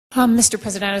Mr.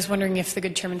 President, I was wondering if the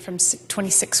good chairman from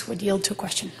 26 would yield to a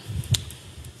question.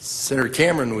 Senator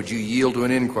Cameron, would you yield to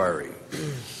an inquiry?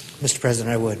 Mr.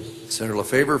 President, I would. Senator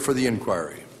LeFavour for the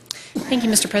inquiry. Thank you,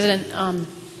 Mr. President.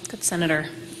 Good Senator.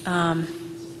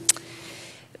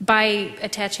 By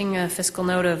attaching a fiscal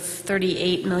note of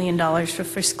 $38 million for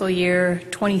fiscal year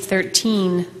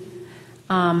 2013,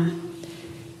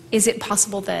 is it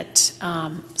possible that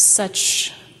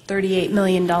such $38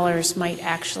 million might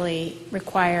actually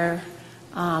require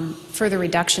further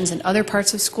reductions in other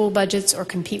parts of school budgets or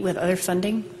compete with other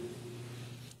funding?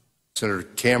 Senator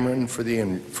Cameron for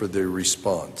the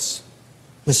response.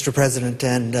 Mr. President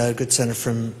and good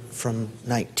Senator from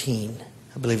 19,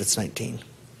 I believe it's 19.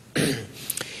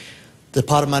 The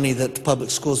pot of money that the public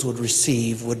schools would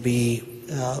receive would be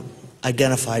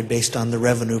identified based on the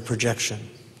revenue projection.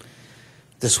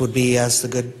 This would be, as the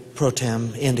good pro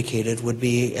tem indicated, would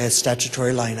be a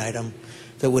statutory line item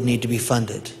that would need to be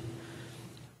funded.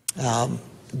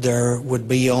 There would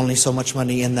be only so much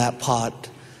money in that pot,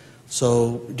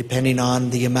 so depending on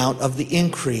the amount of the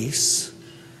increase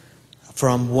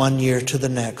from one year to the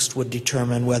next would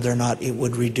determine whether or not it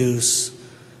would reduce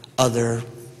other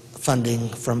funding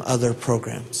from other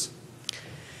programs.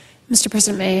 Mr.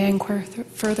 President, may I inquire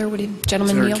further? Would you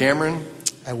gentlemen Senator yield? Cameron?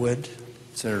 I would.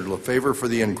 Senator LeFavour for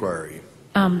the inquiry.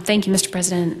 Thank you, Mr.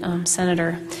 President.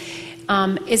 Senator,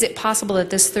 is it possible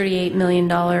that this $38 million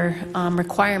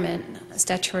requirement,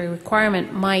 statutory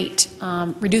requirement, might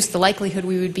reduce the likelihood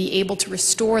we would be able to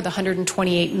restore the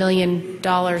 $128 million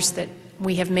that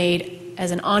we have made as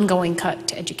an ongoing cut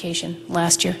to education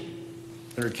last year?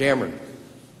 Senator Cameron.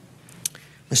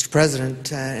 Mr.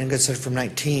 President, and good Senator from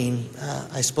 19,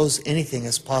 I suppose anything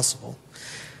is possible,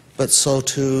 but so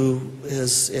too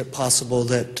is it possible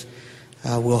that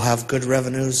we'll have good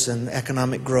revenues and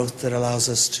economic growth that allows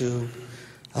us to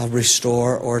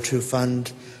restore or to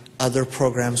fund other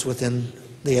programs within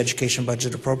the education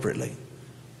budget appropriately.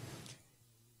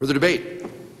 Further debate.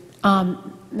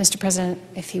 Mr. President,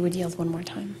 if he would yield one more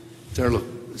time.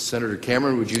 Senator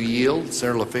Cameron, would you yield?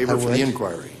 Senator LeFavour for the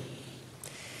inquiry.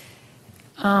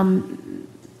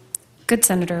 Good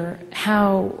Senator,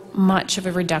 how much of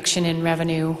a reduction in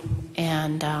revenue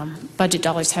and budget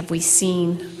dollars have we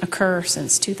seen occur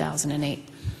since 2008?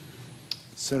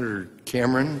 Senator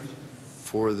Cameron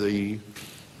for the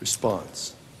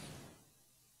response.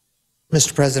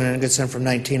 Mr. President, and good Senator from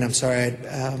 19, I'm sorry,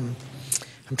 I'm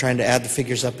trying to add the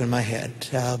figures up in my head.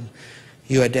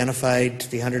 You identified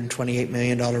the $128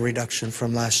 million reduction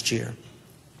from last year.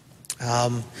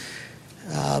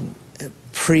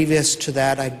 Previous to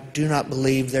that, I do not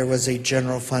believe there was a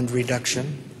general fund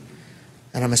reduction,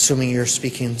 and I'm assuming you're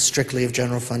speaking strictly of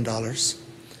general fund dollars.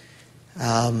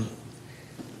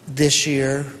 This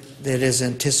year, it is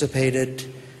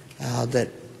anticipated that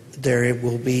there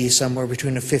will be somewhere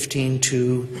between a $15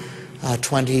 to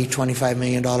 $25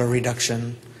 million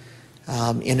reduction.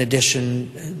 In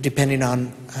addition, depending on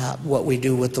what we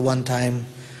do with the one-time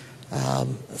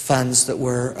funds that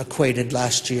were equated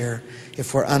last year,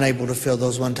 if we're unable to fill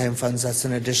those one-time funds, that's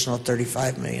an additional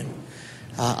 $35 million.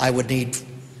 I would need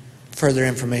further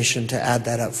information to add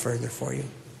that up further for you.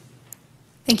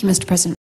 Thank you, Mr. President.